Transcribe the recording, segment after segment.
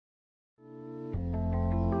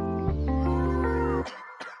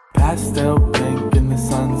I still blink in the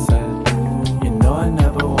sunset. You know I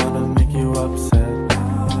never wanna make you upset.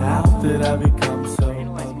 How did I become so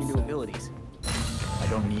Analyzing your new upset? abilities. I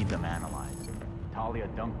don't need them analyzed. Talia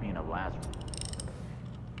dunked me in a Lazarus.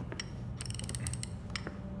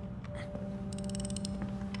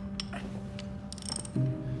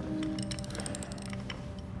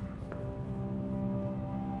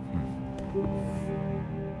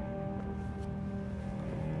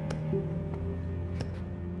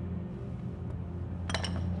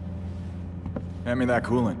 Hand me that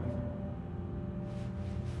coolant.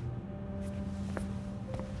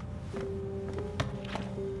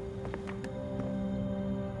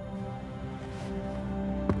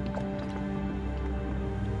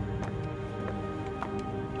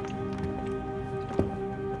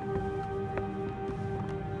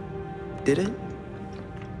 Did it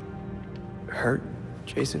hurt,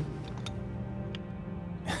 Jason?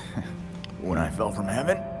 When I fell from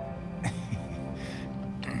heaven?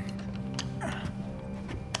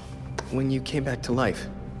 When you came back to life,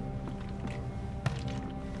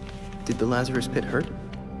 did the Lazarus pit hurt?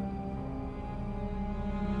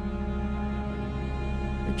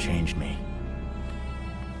 It changed me.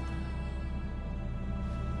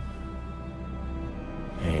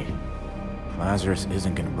 Hey, Lazarus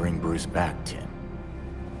isn't gonna bring Bruce back, Tim.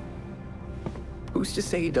 Who's to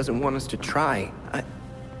say he doesn't want us to try?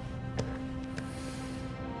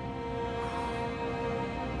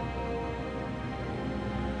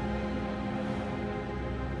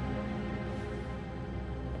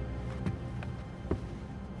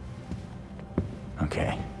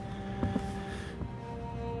 Okay.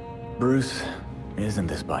 Bruce isn't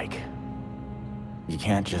this bike. You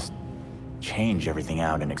can't just change everything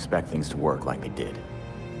out and expect things to work like they did.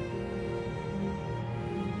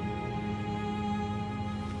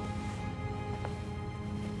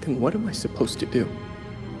 Then what am I supposed to do?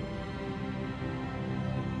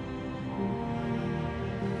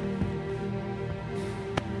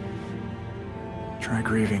 Try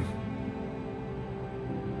grieving.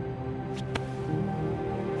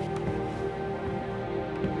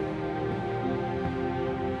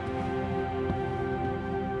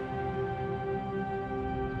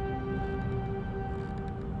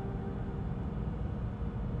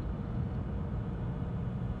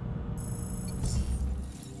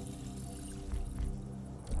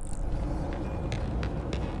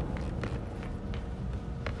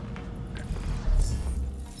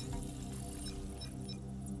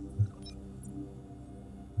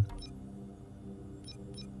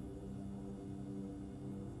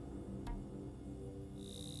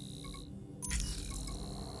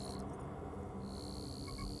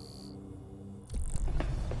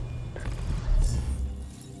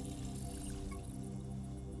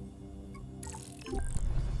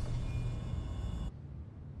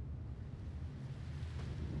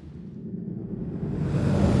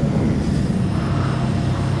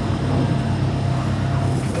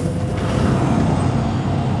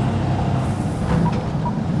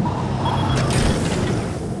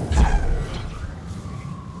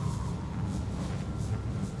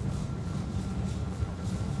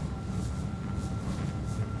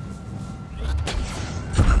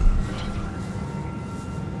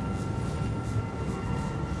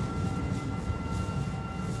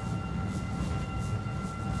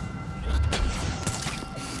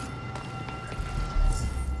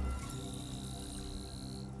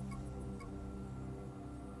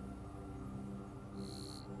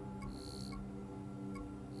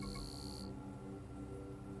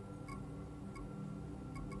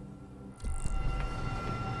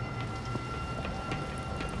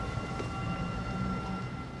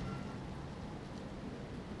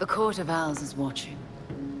 The Court of Owls is watching.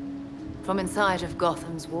 From inside of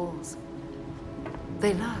Gotham's walls.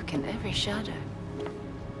 They lurk in every shadow.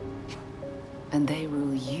 And they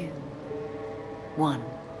rule you. One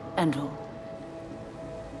and all.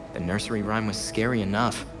 The nursery rhyme was scary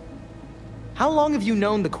enough. How long have you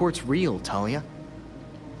known the court's real, Talia?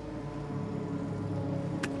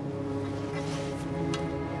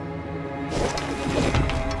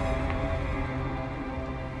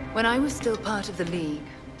 When I was still part of the League,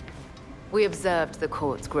 we observed the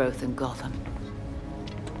court's growth in Gotham.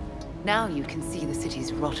 Now you can see the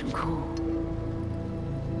city's rotten core.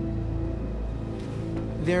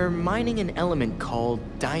 They're mining an element called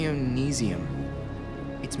Dionysium.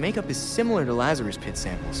 Its makeup is similar to Lazarus Pit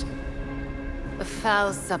samples. A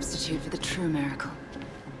foul substitute for the true miracle.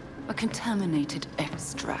 A contaminated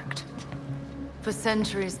extract. For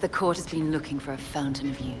centuries, the court has been looking for a fountain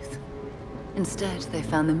of youth. Instead, they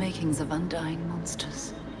found the makings of undying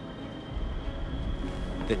monsters.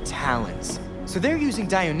 The Talons. So they're using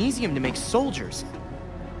Dionysium to make soldiers.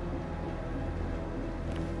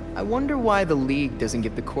 I wonder why the League doesn't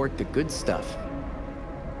give the court the good stuff.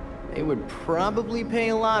 They would probably pay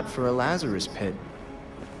a lot for a Lazarus pit.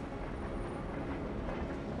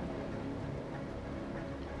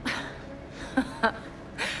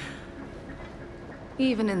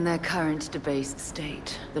 Even in their current debased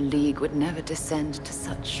state, the League would never descend to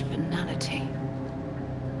such venality.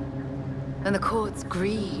 And the court's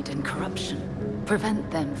greed and corruption prevent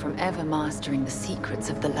them from ever mastering the secrets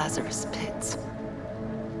of the Lazarus pits.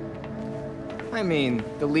 I mean,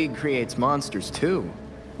 the League creates monsters too.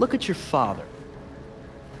 Look at your father.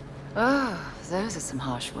 Oh, those are some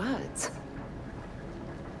harsh words.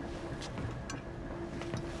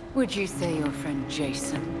 Would you say your friend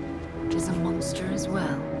Jason is a monster as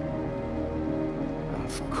well?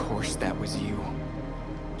 Of course that was you.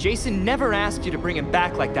 Jason never asked you to bring him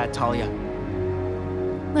back like that, Talia.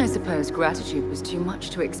 I suppose gratitude was too much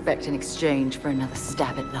to expect in exchange for another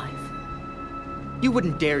stab at life. You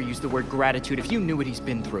wouldn't dare use the word gratitude if you knew what he's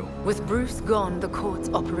been through. With Bruce gone, the court's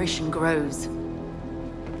operation grows.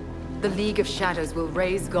 The League of Shadows will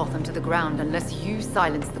raze Gotham to the ground unless you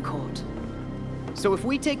silence the court. So if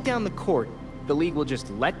we take down the court, the League will just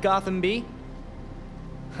let Gotham be?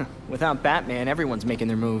 Without Batman, everyone's making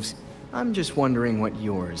their moves. I'm just wondering what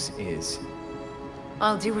yours is.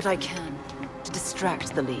 I'll do what I can to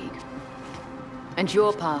distract the League. And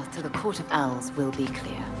your path to the Court of Owls will be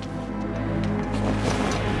clear.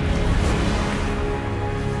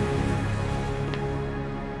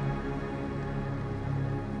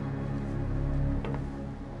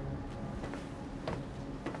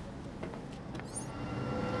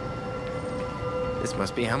 This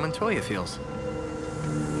must be how Montoya feels.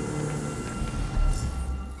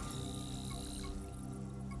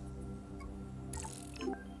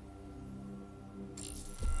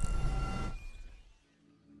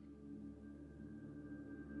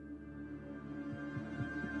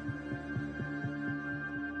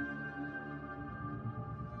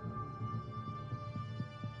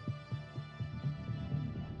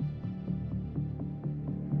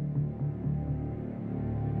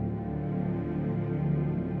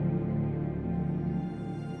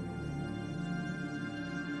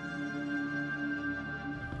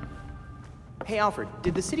 Hey, Alfred,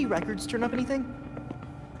 did the city records turn up anything?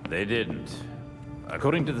 They didn't.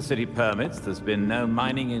 According to the city permits, there's been no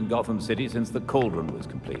mining in Gotham City since the Cauldron was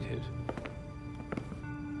completed.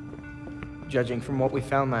 Judging from what we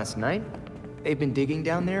found last night, they've been digging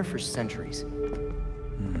down there for centuries.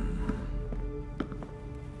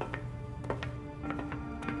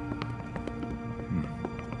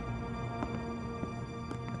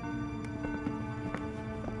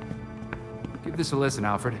 Give this a listen,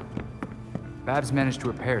 Alfred. Babs managed to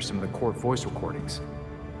repair some of the court voice recordings.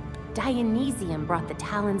 Dionysium brought the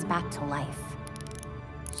Talons back to life.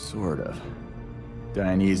 Sort of.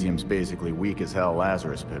 Dionysium's basically weak as hell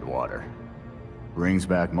Lazarus pit water. Brings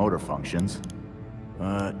back motor functions,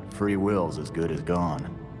 but free will's as good as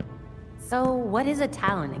gone. So what is a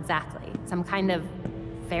Talon exactly? Some kind of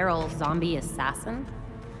feral zombie assassin?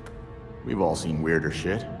 We've all seen weirder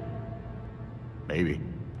shit. Maybe.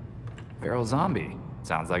 Feral zombie.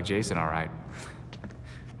 Sounds like Jason, all right.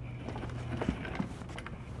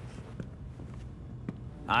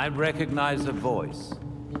 I recognize a voice.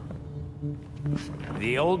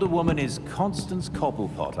 The older woman is Constance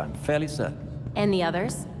Cobblepot, I'm fairly certain. And the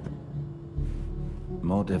others?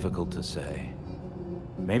 More difficult to say.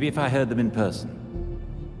 Maybe if I heard them in person.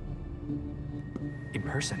 In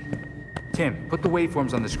person? Tim, put the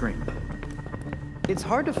waveforms on the screen. It's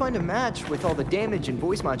hard to find a match with all the damage and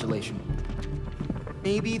voice modulation.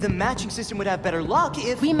 Maybe the matching system would have better luck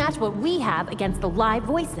if... We match what we have against the live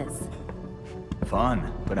voices.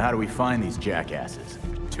 Fun, but how do we find these jackasses?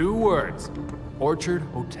 2 words. Orchard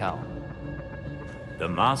Hotel. The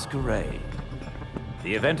Masquerade.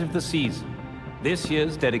 The event of the season. This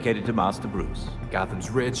year's dedicated to Master Bruce. Gotham's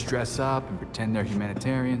rich dress up and pretend they're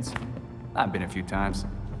humanitarians. I've been a few times.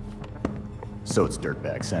 So it's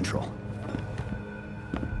Dirtbag Central.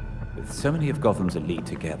 With so many of Gotham's elite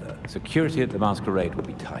together, security at the Masquerade will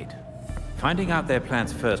be tight. Finding out their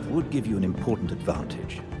plans first would give you an important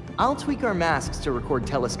advantage. I'll tweak our masks to record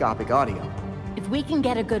telescopic audio. If we can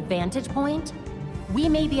get a good vantage point, we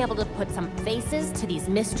may be able to put some faces to these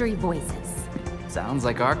mystery voices. Sounds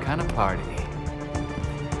like our kind of party.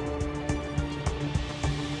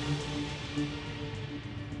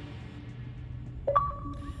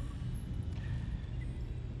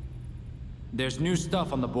 There's new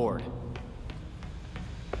stuff on the board.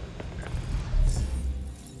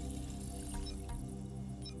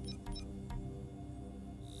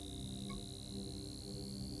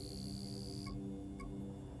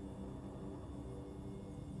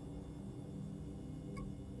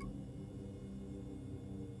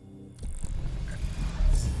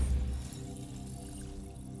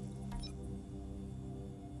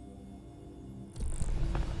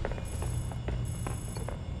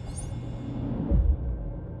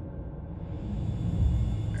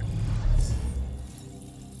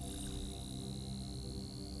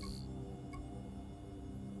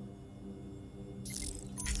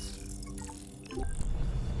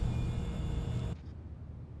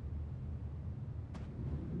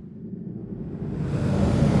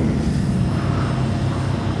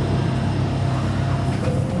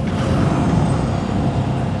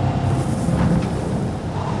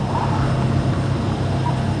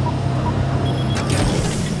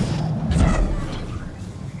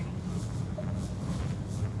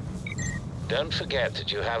 don't forget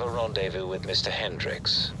that you have a rendezvous with Mr.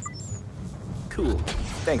 Hendricks. Cool.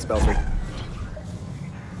 Thanks, Belfry.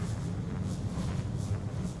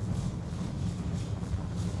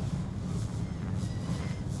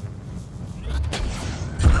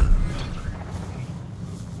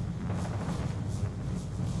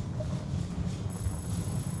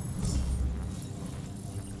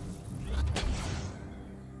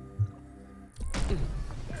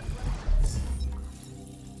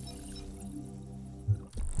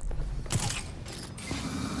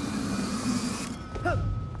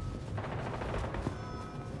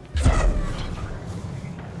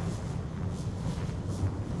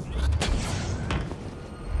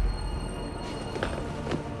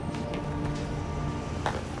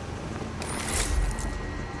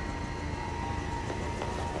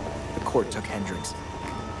 Court took Hendricks.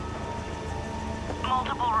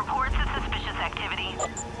 Multiple reports of suspicious activity.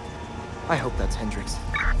 I hope that's Hendricks.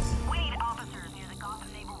 We need officers near the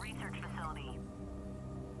Gotham Naval Research Facility.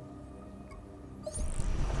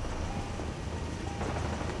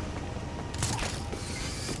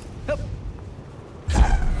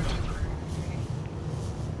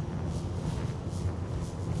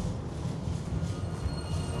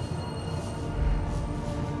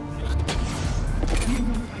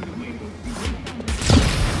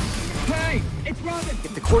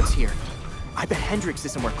 If the court's here, I bet Hendricks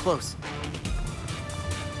is somewhere close.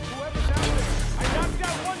 Whoever's out there, I knocked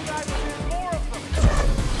out one guy, but there's more of them.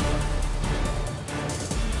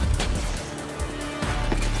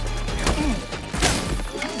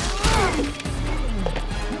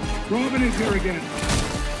 Robin is here again.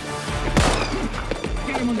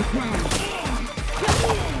 Get him on the ground.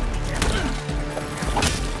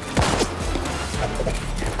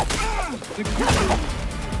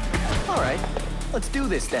 All right, let's do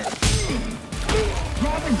this then.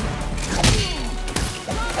 Robin!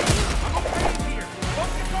 I'm okay here.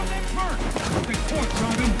 Focus on them first. The court,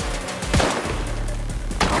 Robin!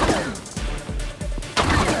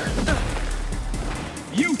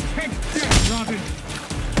 You take that, Robin!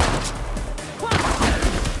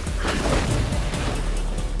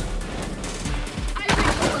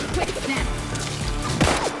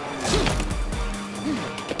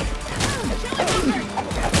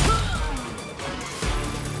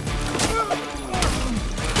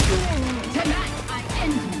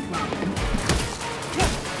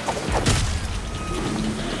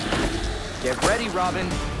 Get ready, Robin.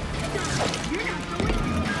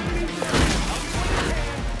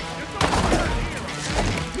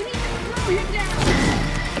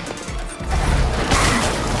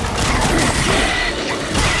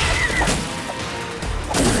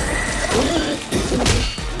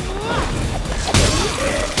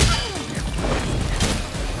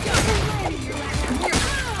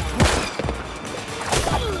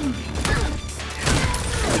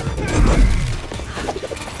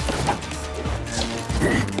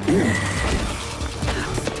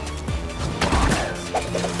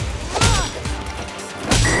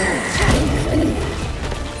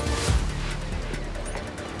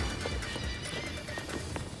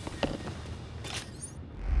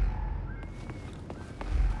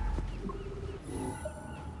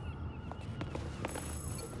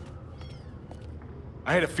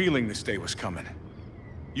 I had a feeling this day was coming.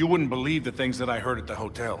 You wouldn't believe the things that I heard at the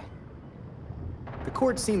hotel. The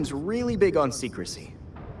court seems really big on secrecy.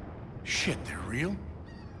 Shit, they're real?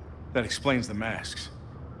 That explains the masks.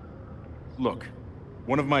 Look,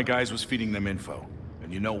 one of my guys was feeding them info.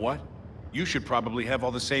 And you know what? You should probably have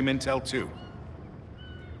all the same intel too.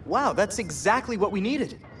 Wow, that's exactly what we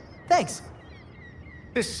needed. Thanks.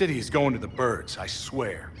 This city is going to the birds, I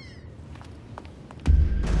swear.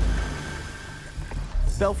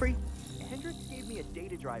 Belfry, Hendricks gave me a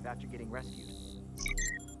data drive after getting rescued.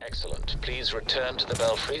 Excellent. Please return to the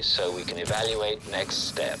Belfry so we can evaluate next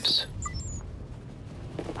steps.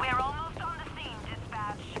 We're almost on the scene,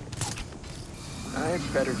 dispatch. I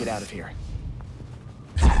better get out of here.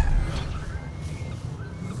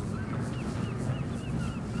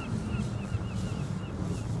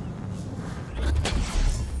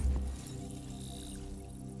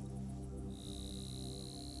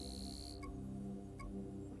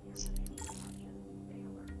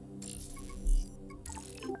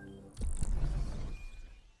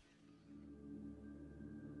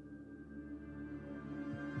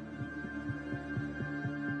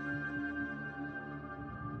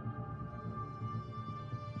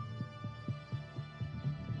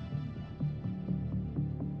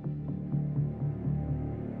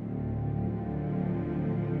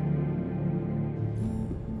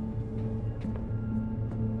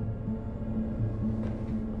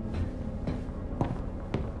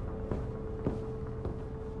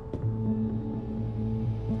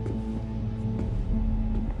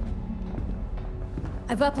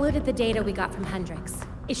 I've uploaded the data we got from Hendrix.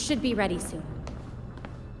 It should be ready soon.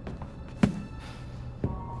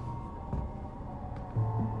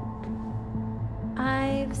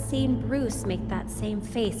 I've seen Bruce make that same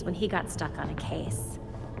face when he got stuck on a case.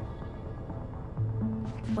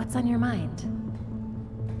 What's on your mind?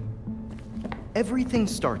 Everything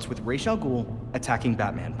starts with Ra's al Ghul attacking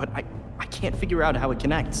Batman, but I can't figure out how it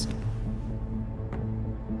connects.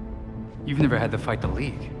 You've never had to fight the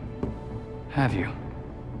League, have you?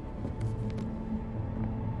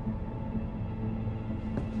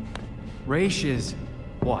 Ra's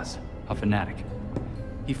was a fanatic.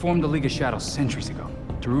 He formed the League of Shadows centuries ago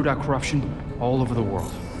to root out corruption all over the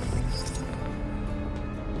world.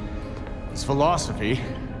 His philosophy,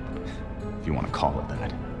 if you want to call it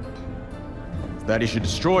that, is that he should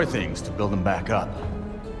destroy things to build them back up.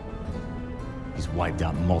 He's wiped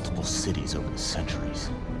out multiple cities over the centuries.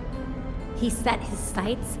 He set his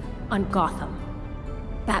sights on Gotham.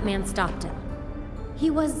 Batman stopped him.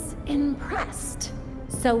 He was impressed,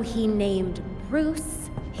 so he named Bruce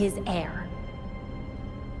his heir.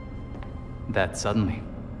 That suddenly,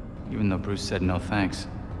 even though Bruce said no thanks.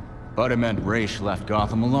 But it meant Ra's left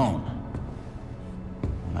Gotham alone.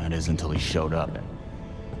 That is until he showed up.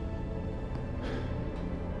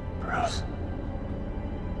 Bruce.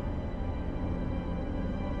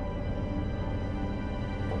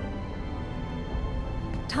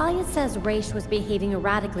 Talia says Ra's was behaving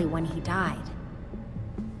erratically when he died.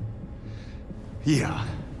 Yeah.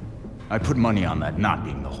 I put money on that not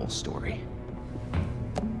being the whole story.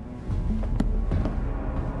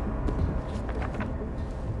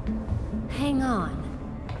 Hang on.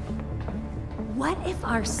 What if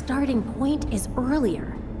our starting point is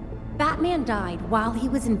earlier? Batman died while he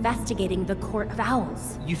was investigating the Court of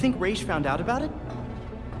Owls. You think Ra's found out about it?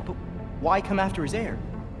 But why come after his heir?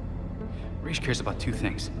 Ra's cares about two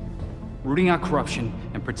things: rooting out corruption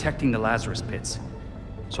and protecting the Lazarus Pits.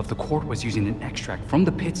 So if the court was using an extract from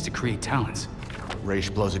the pits to create talents... Ra's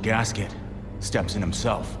blows a gasket, steps in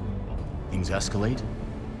himself. Things escalate.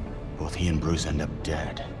 Both he and Bruce end up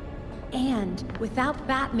dead. And without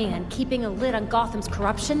Batman keeping a lid on Gotham's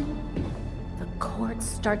corruption, the court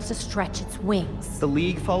starts to stretch its wings. The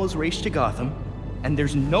League follows Ra's to Gotham, and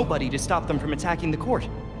there's nobody to stop them from attacking the court.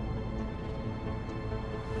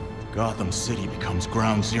 Gotham City becomes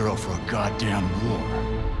ground zero for a goddamn war.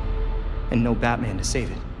 And no Batman to save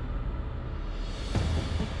it.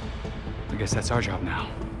 I guess that's our job now.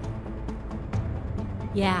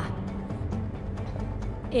 Yeah.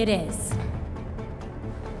 It is.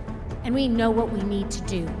 And we know what we need to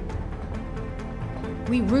do.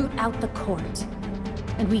 We root out the court,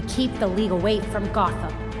 and we keep the League away from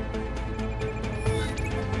Gotham.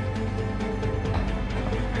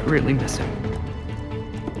 I really miss him.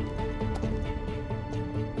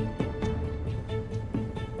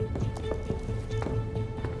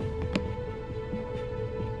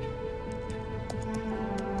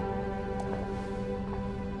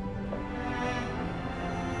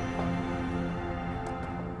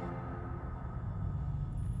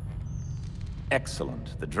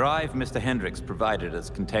 Excellent. The drive Mr. Hendrix provided us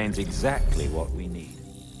contains exactly what we need.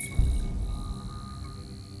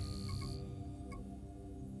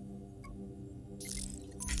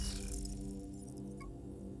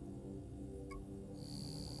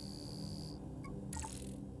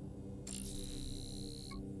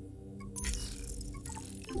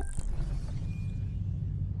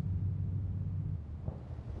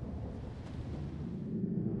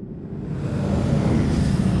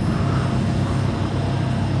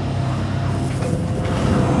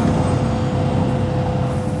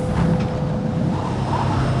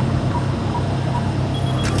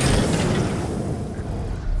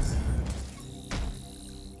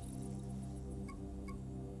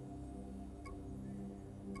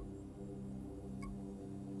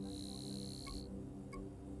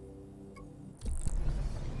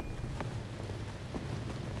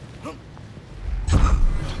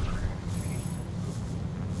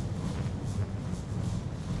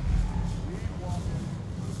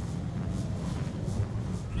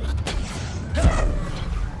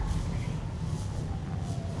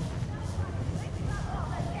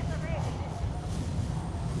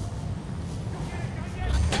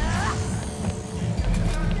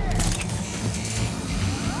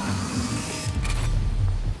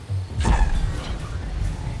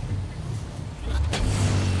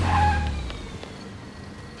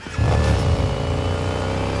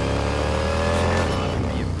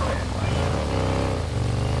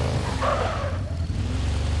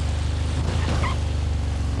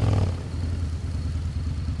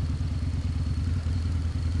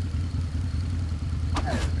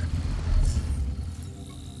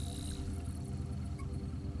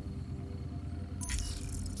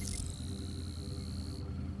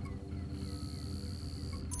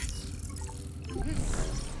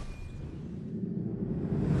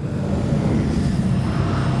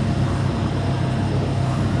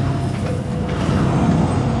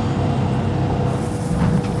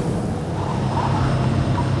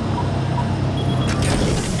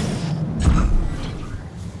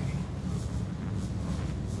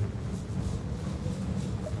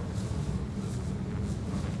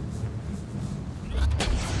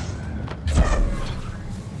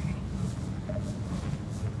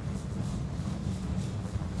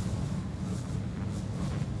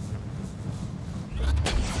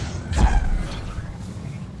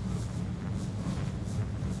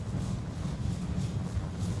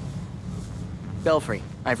 Belfry,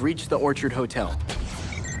 I've reached the Orchard Hotel.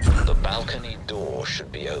 The balcony door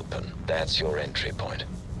should be open. That's your entry point.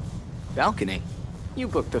 Balcony? You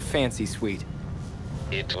booked the fancy suite.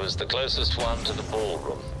 It was the closest one to the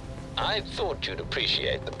ballroom. I thought you'd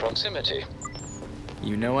appreciate the proximity.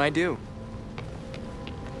 You know I do.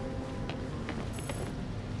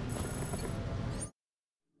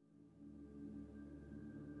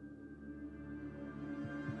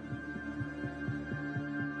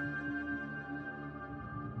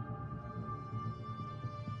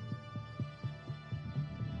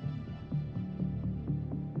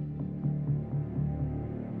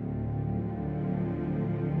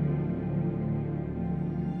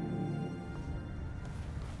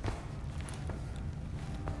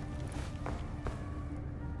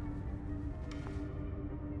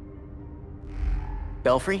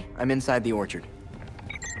 Belfry, I'm inside the Orchard.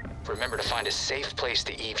 Remember to find a safe place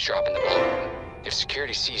to eavesdrop in the ballroom. If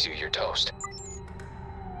security sees you, you're toast.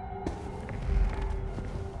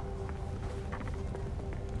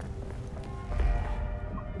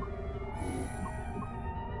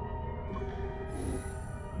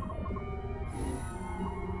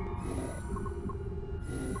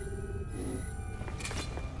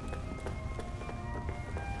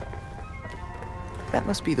 That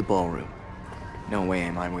must be the ballroom. No way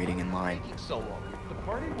am I waiting in line. Taking so long. The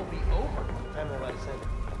party will be over by the time they let us in.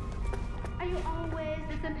 Are you always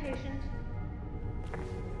this impatient?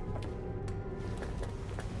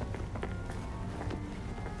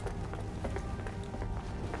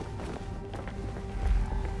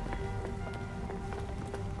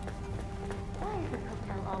 Why is this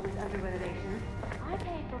hotel always under renovation? I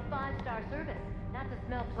paid for 5-star service, not to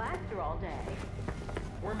smell plaster all day.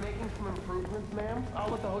 We're making some improvements, ma'am. I'll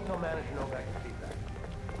let the hotel manager know back in feedback.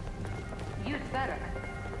 You'd better.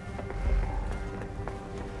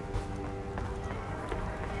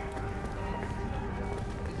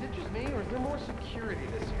 Is it just me, or is there more security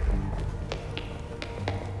this year?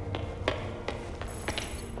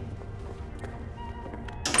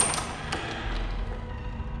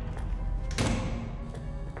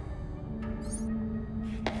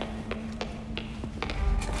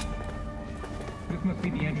 This must be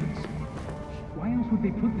the entrance. Why else would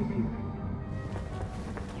they put this here?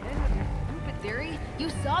 Get in with your stupid theory. You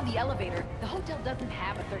saw the elevator. The hotel doesn't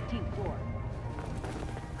have a 13th floor.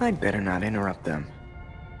 I'd better not interrupt them.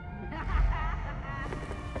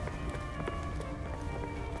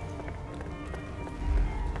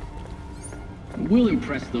 We'll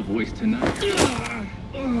impress the voice tonight.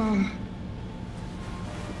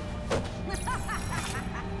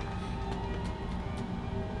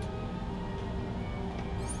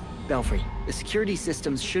 Belfry, the security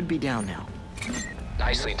systems should be down now.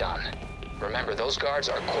 Nicely done. Remember, those guards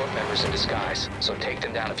are court members in disguise, so take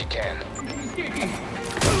them down if you can.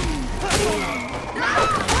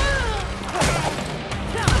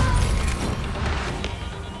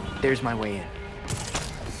 There's my way in.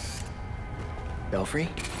 Belfry,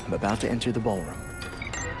 I'm about to enter the ballroom.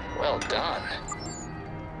 Well done.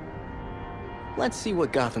 Let's see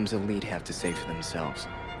what Gotham's elite have to say for themselves.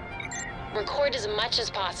 Record as much as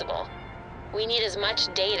possible. We need as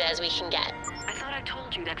much data as we can get. I thought I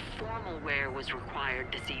told you that formal wear was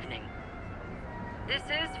required this evening. This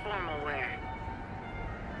is formal wear.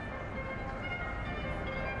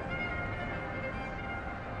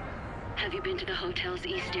 Have you been to the hotel's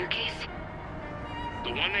east staircase?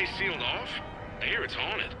 The one they sealed off? I hear it's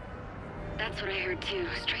haunted. That's what I heard too.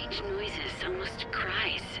 Strange noises, almost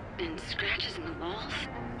cries, and scratches in the walls.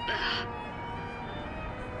 Ugh.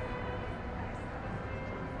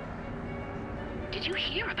 Did you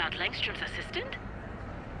hear about Langstrom's assistant?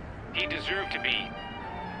 He deserved to be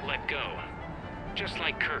let go. Just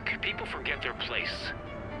like Kirk, people forget their place.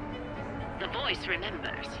 The voice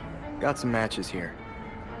remembers. Got some matches here.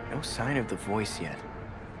 No sign of the voice yet.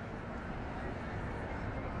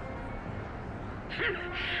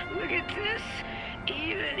 Look at this.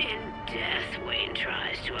 Even in death, Wayne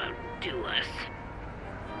tries to outdo us.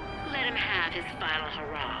 Let him have his final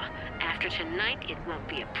hurrah. After tonight, it won't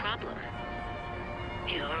be a problem.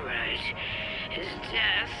 You're right. His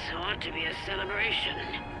death ought to be a celebration.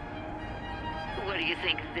 What do you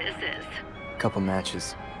think this is? Couple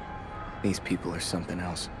matches. These people are something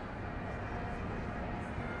else.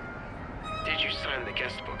 Did you sign the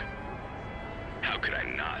guest book? How could I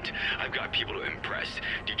not? I've got people to impress.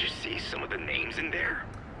 Did you see some of the names in there?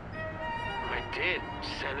 I did.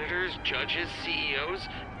 Senators, judges, CEOs,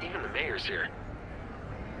 even the mayor's here.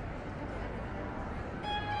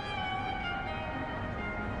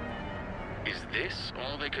 Is this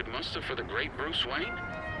all they could muster for the great Bruce Wayne?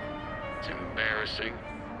 It's embarrassing.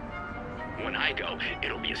 When I go,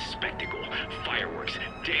 it'll be a spectacle. Fireworks,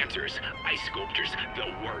 dancers, ice sculptures,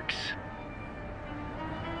 the works.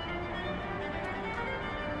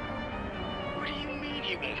 What do you mean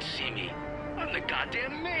he won't see me? I'm the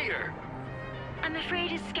goddamn mayor! I'm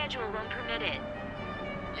afraid his schedule won't permit it.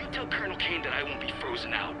 You tell Colonel Kane that I won't be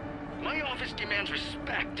frozen out. My office demands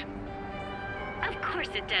respect. Of course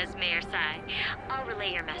it does, Mayor Sai. I'll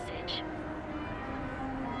relay your message.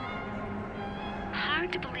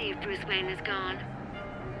 Hard to believe Bruce Wayne is gone.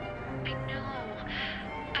 I know.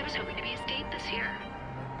 I was hoping to be his date this year.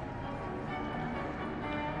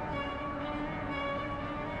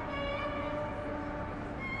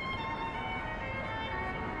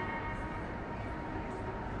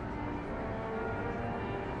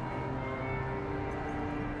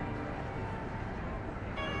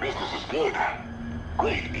 Business is good.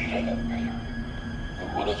 Great, even.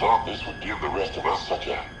 Who would have thought this would give the rest of us such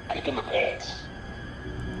a kick in the pants?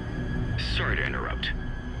 Sorry to interrupt,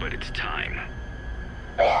 but it's time.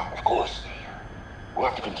 Of course. We'll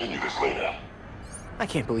have to continue this later. I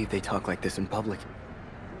can't believe they talk like this in public.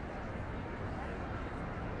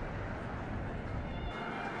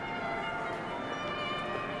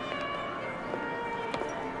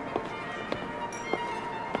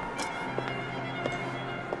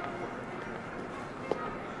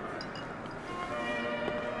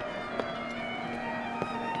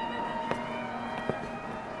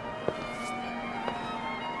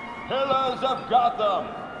 Pillars of Gotham,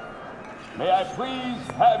 may I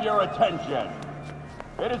please have your attention?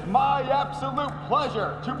 It is my absolute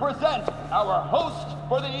pleasure to present our host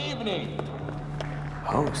for the evening.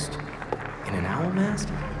 Host? In an owl mask?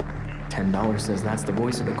 $10 says that's the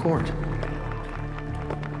voice of the court.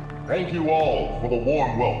 Thank you all for the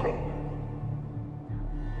warm welcome.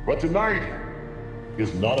 But tonight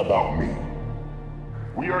is not about me.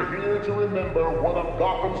 We are here to remember one of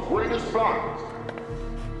Gotham's greatest sons,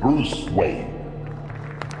 Bruce Wayne.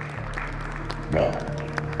 Now,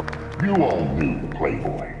 you all knew the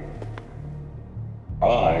Playboy.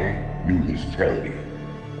 I knew his charity.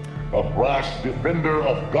 A brash defender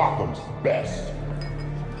of Gotham's best.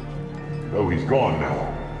 Though he's gone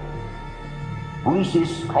now,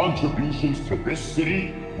 Bruce's contributions to this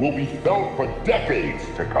city will be felt for decades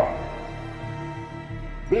to come.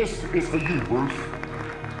 This is for you, Bruce.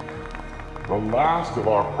 The last of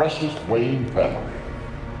our precious Wayne family.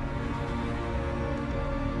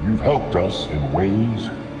 You've helped us in ways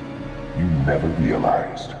you never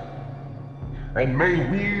realized. And may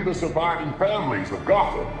we, the surviving families of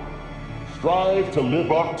Gotham, strive to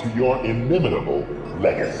live up to your inimitable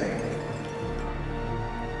legacy.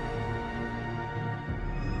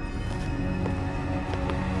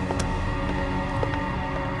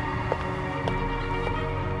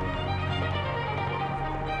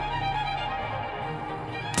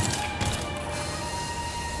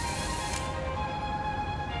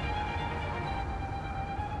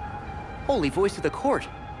 Holy voice of the court.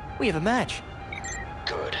 We have a match.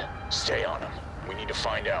 Good. Stay on him. We need to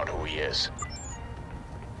find out who he is.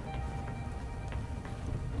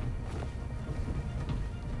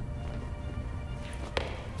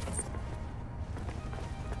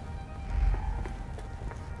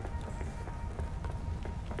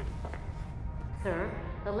 Sir,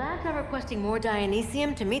 the labs are requesting more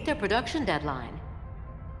Dionysium to meet their production deadline.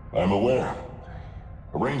 I'm aware.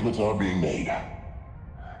 Arrangements are being made.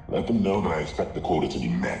 Let them know that I expect the quota to be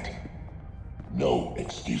met. No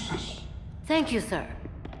excuses. Thank you, sir.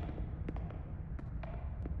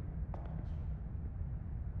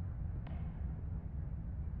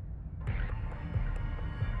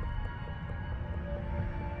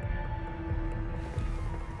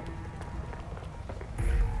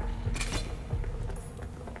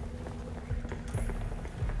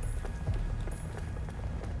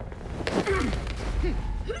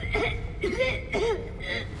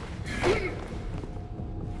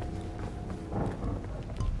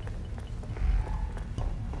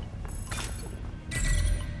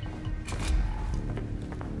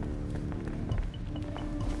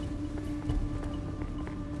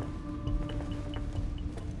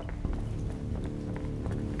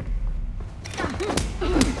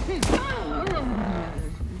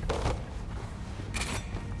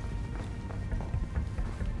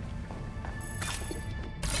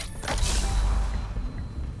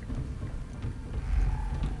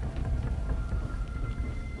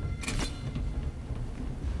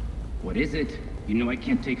 What is it? You know I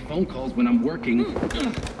can't take phone calls when I'm working.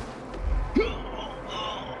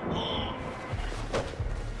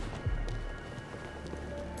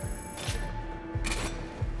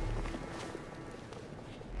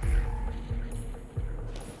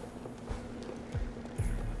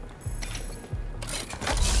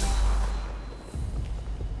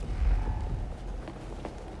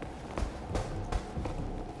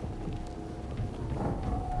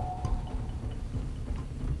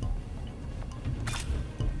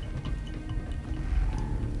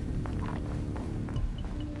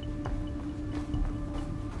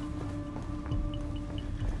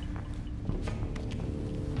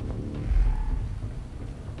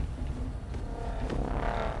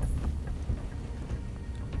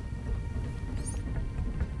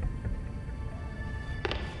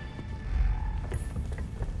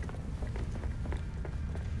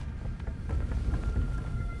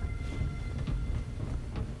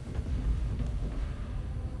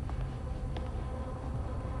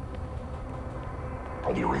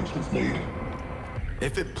 Are the arrangements made?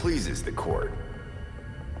 If it pleases the court.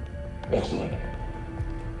 Excellent.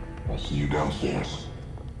 I'll see you downstairs.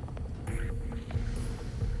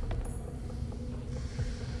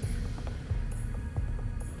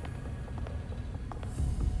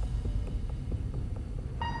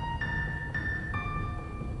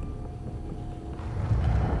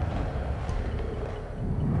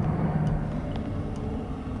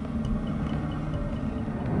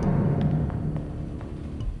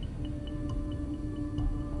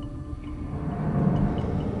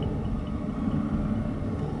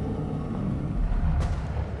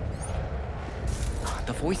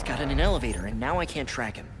 The voice got in an elevator, and now I can't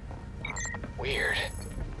track him. Weird.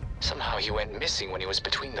 Somehow he went missing when he was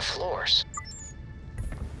between the floors.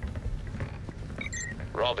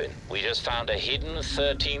 Robin, we just found a hidden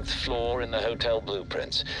 13th floor in the hotel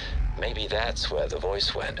blueprints. Maybe that's where the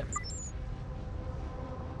voice went.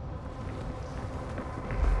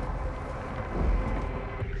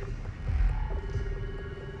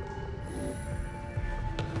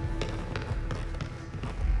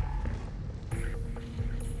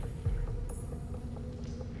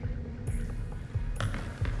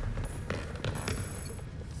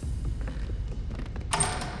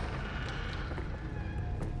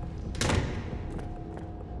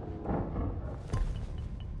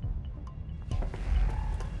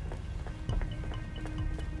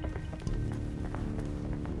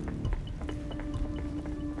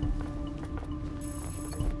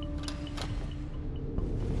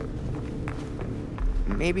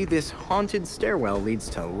 Maybe this haunted stairwell leads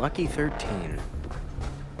to Lucky 13.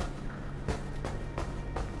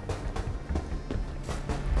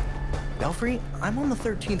 Belfry, I'm on the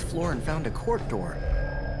 13th floor and found a court door.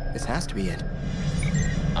 This has to be it.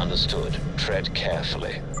 Understood. Tread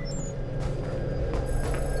carefully.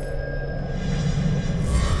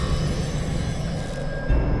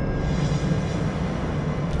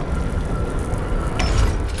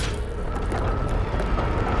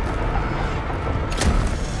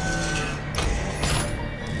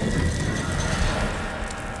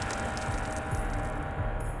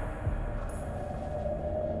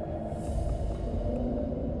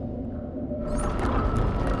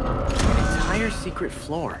 Secret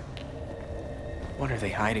floor. What are they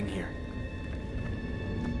hiding here?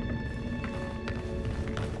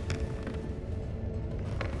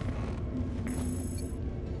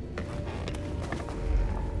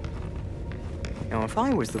 Now, if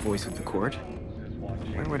I was the voice of the court,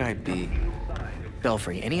 where would I be?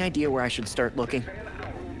 Belfry, any idea where I should start looking?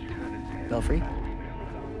 Belfry?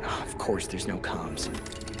 Oh, of course there's no comms.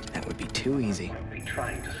 That would be too easy.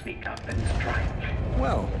 Trying to sneak up and strike.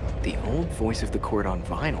 Well, the old voice of the court on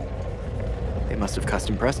vinyl. They must have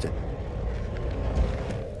custom pressed it.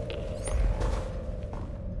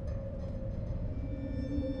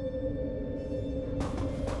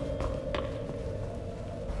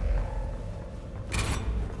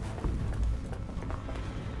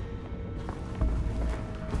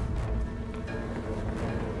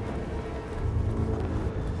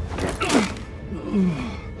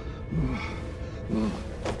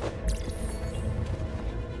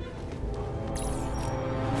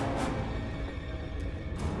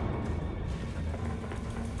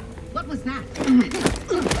 What was that?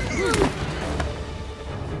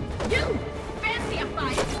 You! Fancy a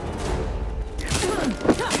fight?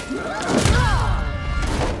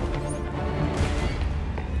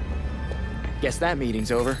 Guess that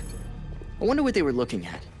meeting's over. I wonder what they were looking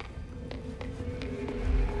at.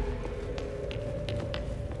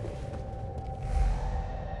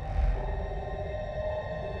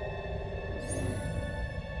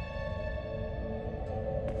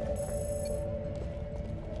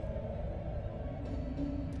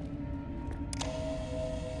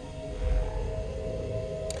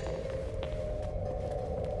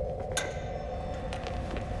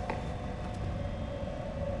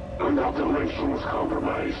 The Rachel was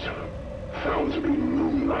compromised. Found to be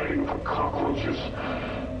moonlighting for cockroaches.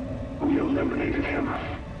 We eliminated him.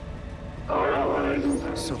 Our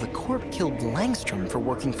allies... So the court killed Langstrom for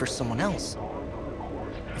working for someone else.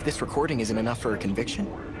 If this recording isn't enough for a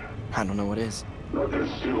conviction, I don't know what is. But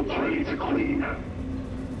there's still plenty to clean.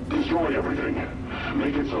 Destroy everything.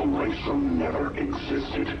 Make it so Langstrom never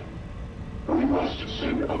existed. We must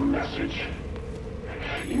send a message.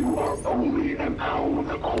 You are only an owl of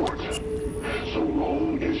the court, so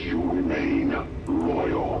long as you remain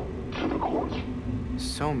loyal to the court.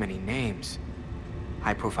 So many names.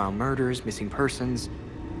 High-profile murders, missing persons.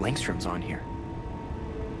 Langstrom's on here.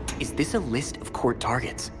 Is this a list of court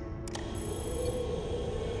targets?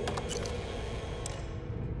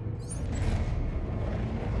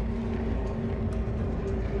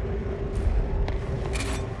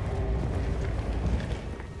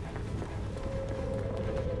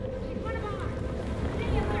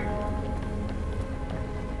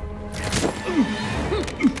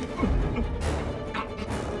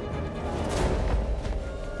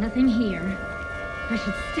 nothing here. I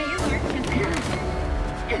should stay alert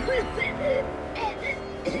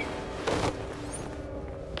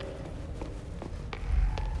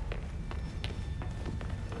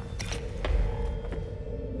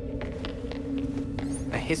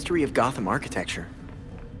A history of Gotham architecture.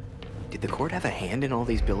 Did the court have a hand in all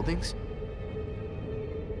these buildings?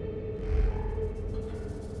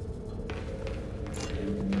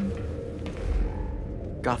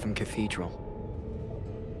 Gotham Cathedral.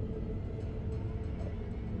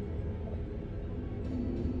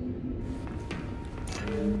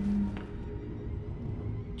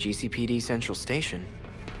 GCPD Central Station.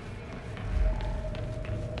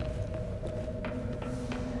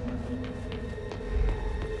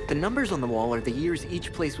 The numbers on the wall are the years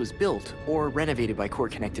each place was built or renovated by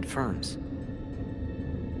court-connected firms.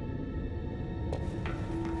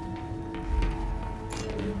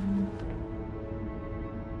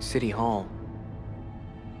 City Hall.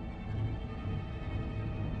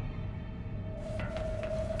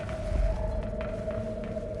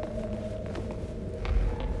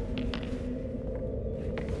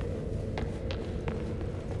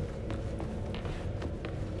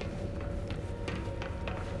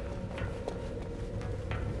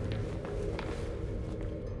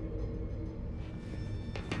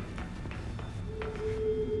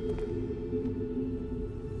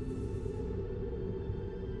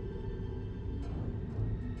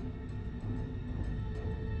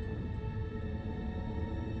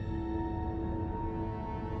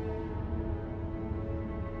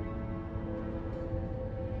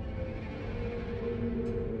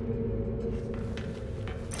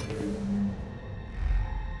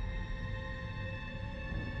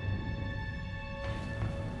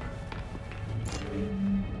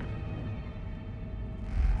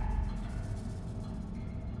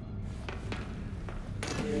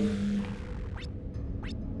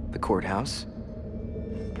 The courthouse.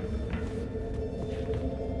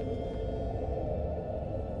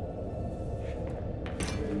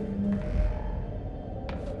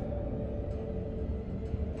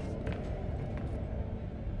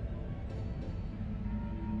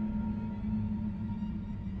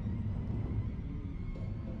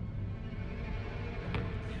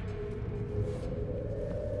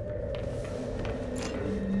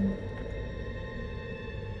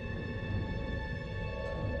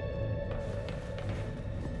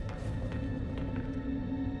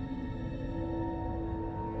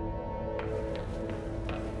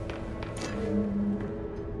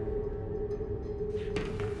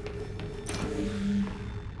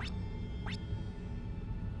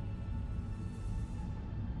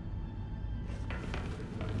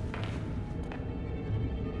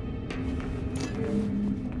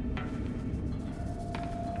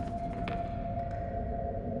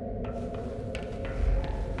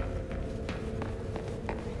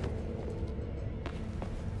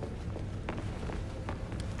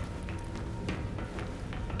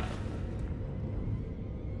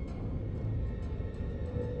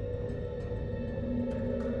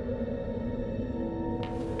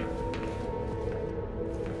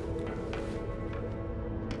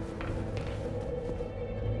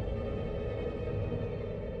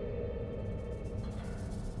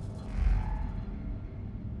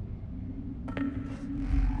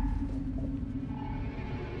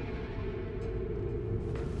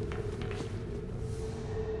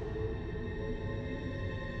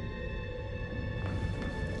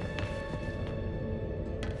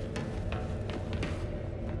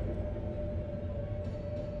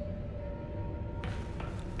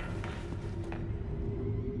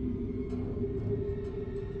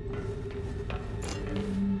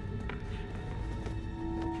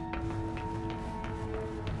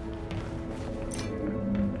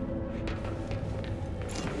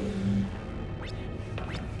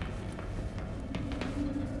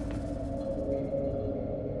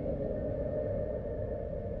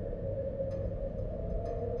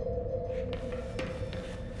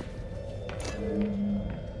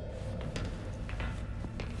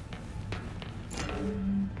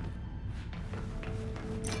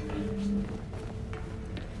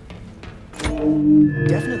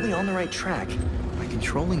 Definitely on the right track. By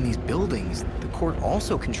controlling these buildings, the court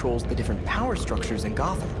also controls the different power structures in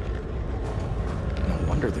Gotham. No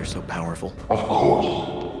wonder they're so powerful. Of course.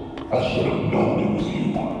 I should have known it was you.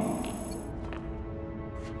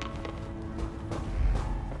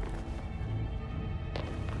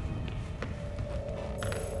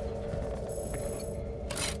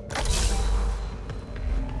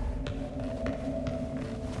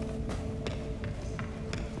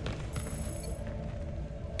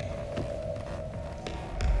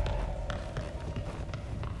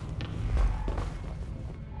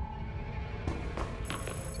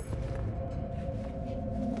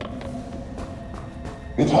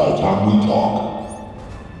 It's high time we talk.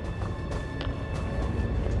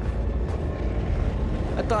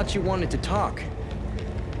 I thought you wanted to talk.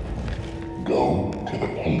 Go to the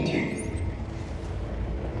painting.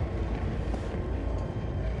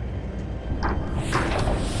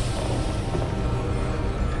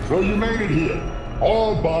 So you made it here,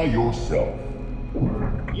 all by yourself.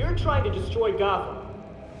 You're trying to destroy Gotham.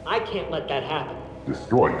 I can't let that happen.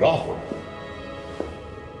 Destroy Gotham?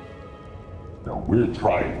 No, we're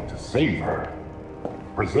trying to save her.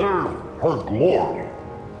 Preserve her glory.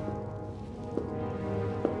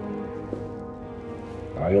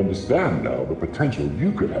 I understand now the potential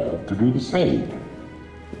you could have to do the same.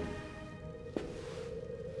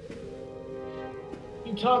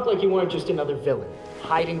 You talk like you weren't just another villain,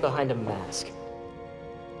 hiding behind a mask.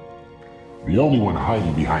 The only one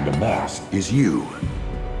hiding behind a mask is you,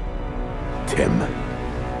 Tim.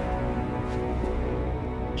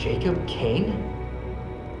 Jacob Kane?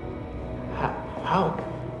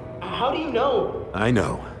 How do you know? I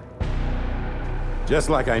know. Just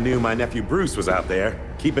like I knew my nephew Bruce was out there,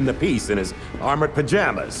 keeping the peace in his armored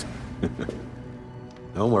pajamas.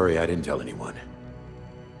 Don't worry, I didn't tell anyone.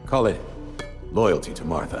 Call it loyalty to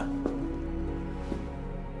Martha.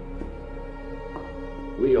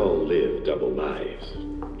 We all live double lives,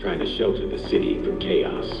 trying to shelter the city from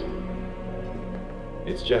chaos.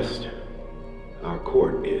 It's just, our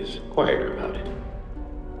court is quieter about it.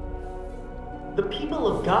 The people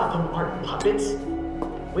of Gotham aren't puppets.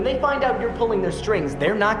 When they find out you're pulling their strings,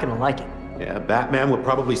 they're not gonna like it. Yeah, Batman would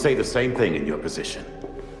probably say the same thing in your position.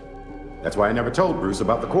 That's why I never told Bruce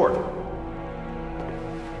about the court.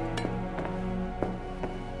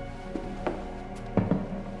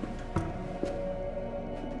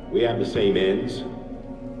 We have the same ends,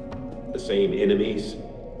 the same enemies.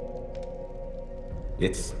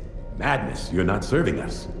 It's madness. You're not serving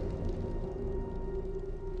us.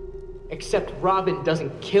 Except Robin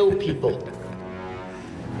doesn't kill people.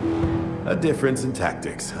 A difference in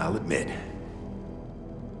tactics, I'll admit.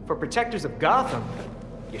 For protectors of Gotham,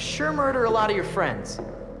 you sure murder a lot of your friends.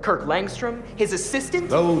 Kirk Langstrom, his assistant?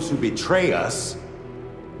 Those who betray us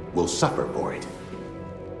will suffer for it.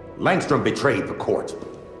 Langstrom betrayed the court.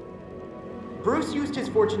 Bruce used his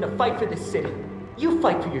fortune to fight for this city. You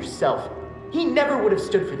fight for yourself. He never would have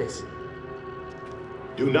stood for this.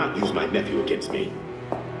 Do not use my nephew against me.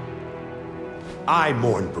 I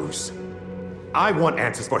mourn Bruce. I want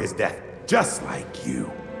answers for his death, just like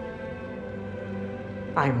you.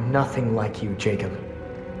 I'm nothing like you, Jacob.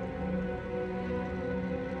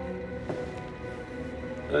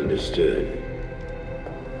 Understood.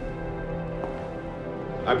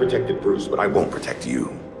 I protected Bruce, but I won't protect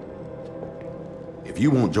you. If you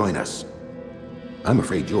won't join us, I'm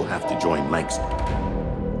afraid you'll have to join Langstrom.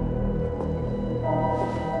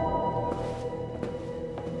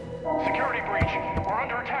 Security breach. We're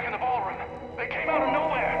under attack in the ballroom. They came out of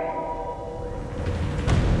nowhere.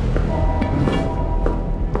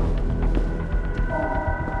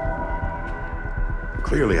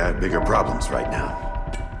 Clearly, I have bigger problems right now.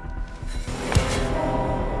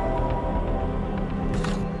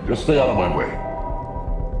 Just stay out of my way.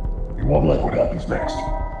 You won't like what happens next.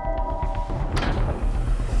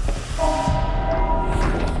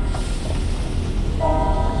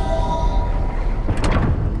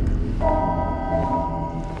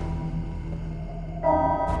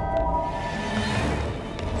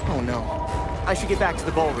 Oh no. I should get back to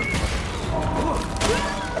the ballroom.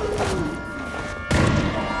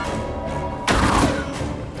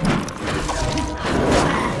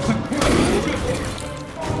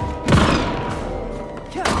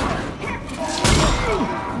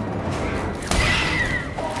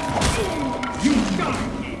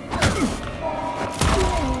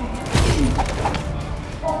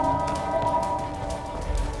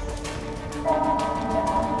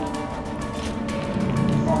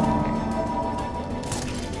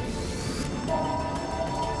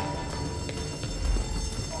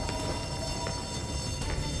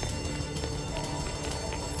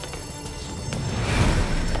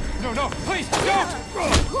 No, please, don't!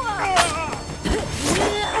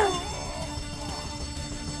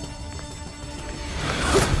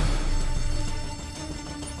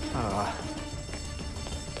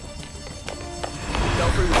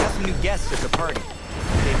 Belfry, we have some new guests at the party.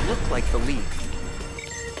 They look like the League.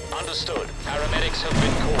 Understood. Paramedics have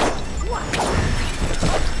been called. I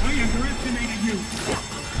underestimated you.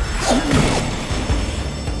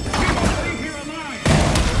 Get out of here alive!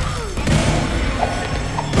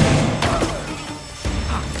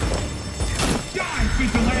 Die,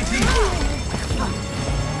 vigilante!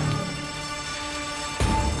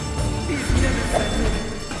 He's never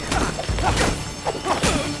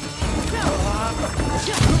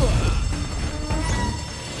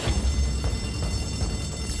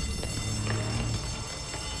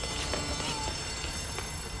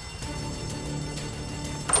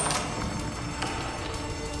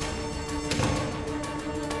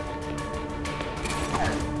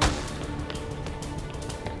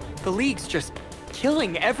The League's just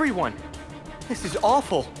killing everyone. This is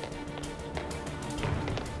awful.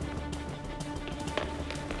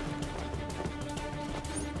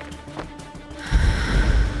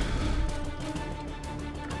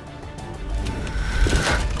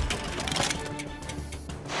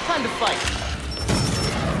 Time to fight.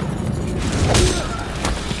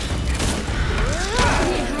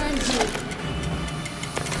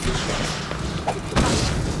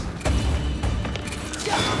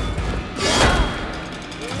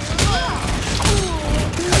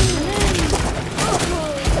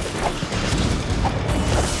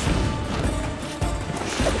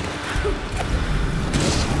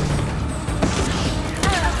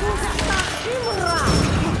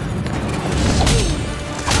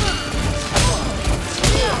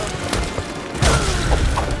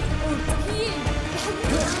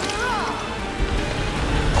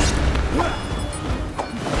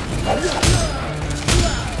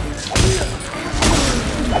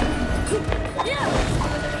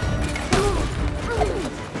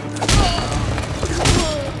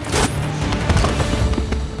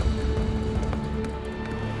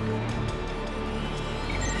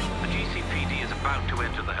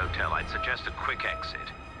 I'd suggest a quick exit.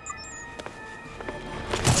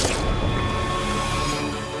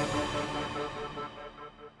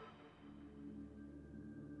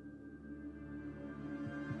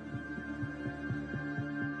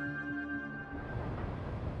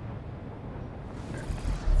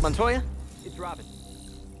 Montoya? It's Robin.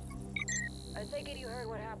 I take it you heard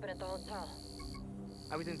what happened at the hotel.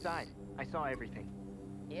 I was inside. I saw everything.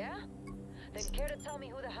 Yeah? Then care to tell me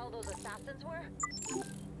who the hell those assassins were?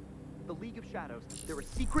 The League of Shadows. They're a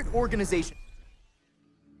secret organization.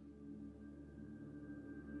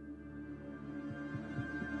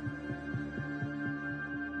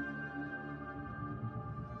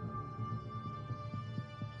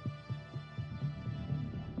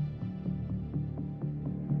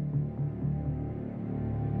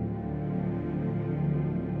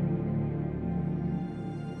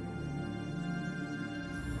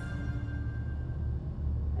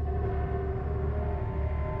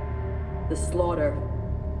 The slaughter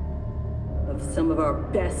of some of our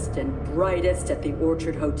best and brightest at the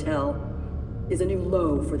Orchard Hotel is a new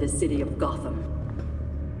low for the city of Gotham.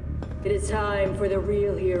 It is time for the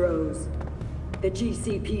real heroes, the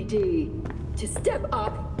GCPD, to step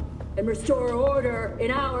up and restore order in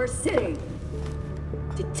our city.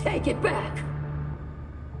 To take it back.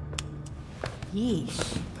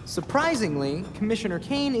 Yeesh. Surprisingly, Commissioner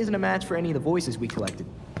Kane isn't a match for any of the voices we collected.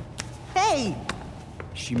 Hey!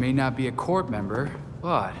 She may not be a court member,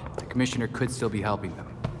 but the commissioner could still be helping them.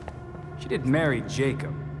 She did marry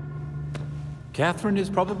Jacob. Catherine is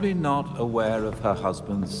probably not aware of her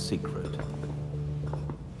husband's secret.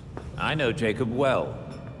 I know Jacob well,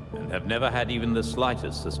 and have never had even the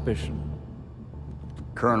slightest suspicion.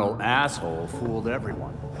 Colonel Asshole fooled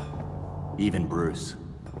everyone. Even Bruce.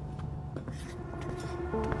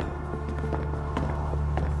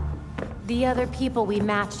 The other people we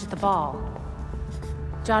matched at the ball.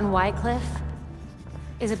 John Wycliffe,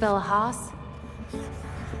 Isabella Haas,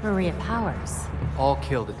 Maria Powers. All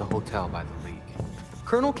killed at the hotel by the League.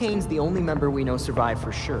 Colonel Kane's the only member we know survived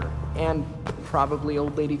for sure. And probably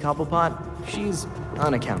Old Lady Cobblepot. She's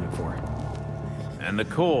unaccounted for. And the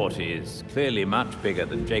court is clearly much bigger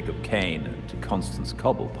than Jacob Kane and Constance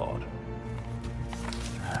Cobblepot.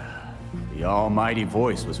 The almighty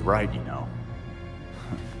voice was right, you know.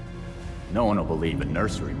 No one will believe a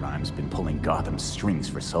nursery rhyme's been pulling Gotham's strings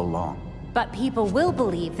for so long. But people will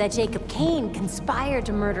believe that Jacob Kane conspired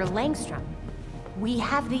to murder Langstrom. We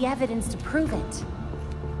have the evidence to prove it.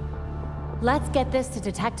 Let's get this to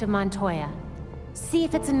Detective Montoya. See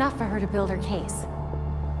if it's enough for her to build her case.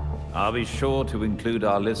 I'll be sure to include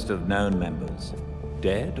our list of known members,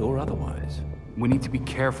 dead or otherwise. We need to be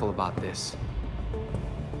careful about this.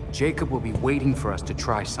 Jacob will be waiting for us to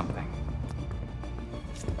try something.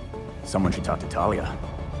 Someone should talk to Talia.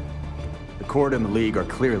 The Court and the League are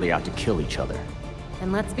clearly out to kill each other.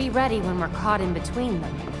 And let's be ready when we're caught in between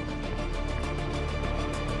them.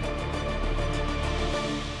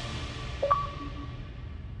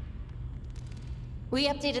 We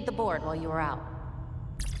updated the board while you were out.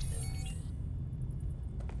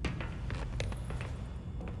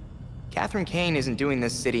 Catherine Kane isn't doing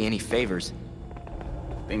this city any favors.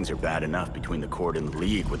 Things are bad enough between the Court and the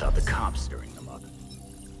League without the cops stirring them up.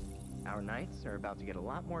 Our nights are about to get a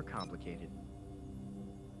lot more complicated.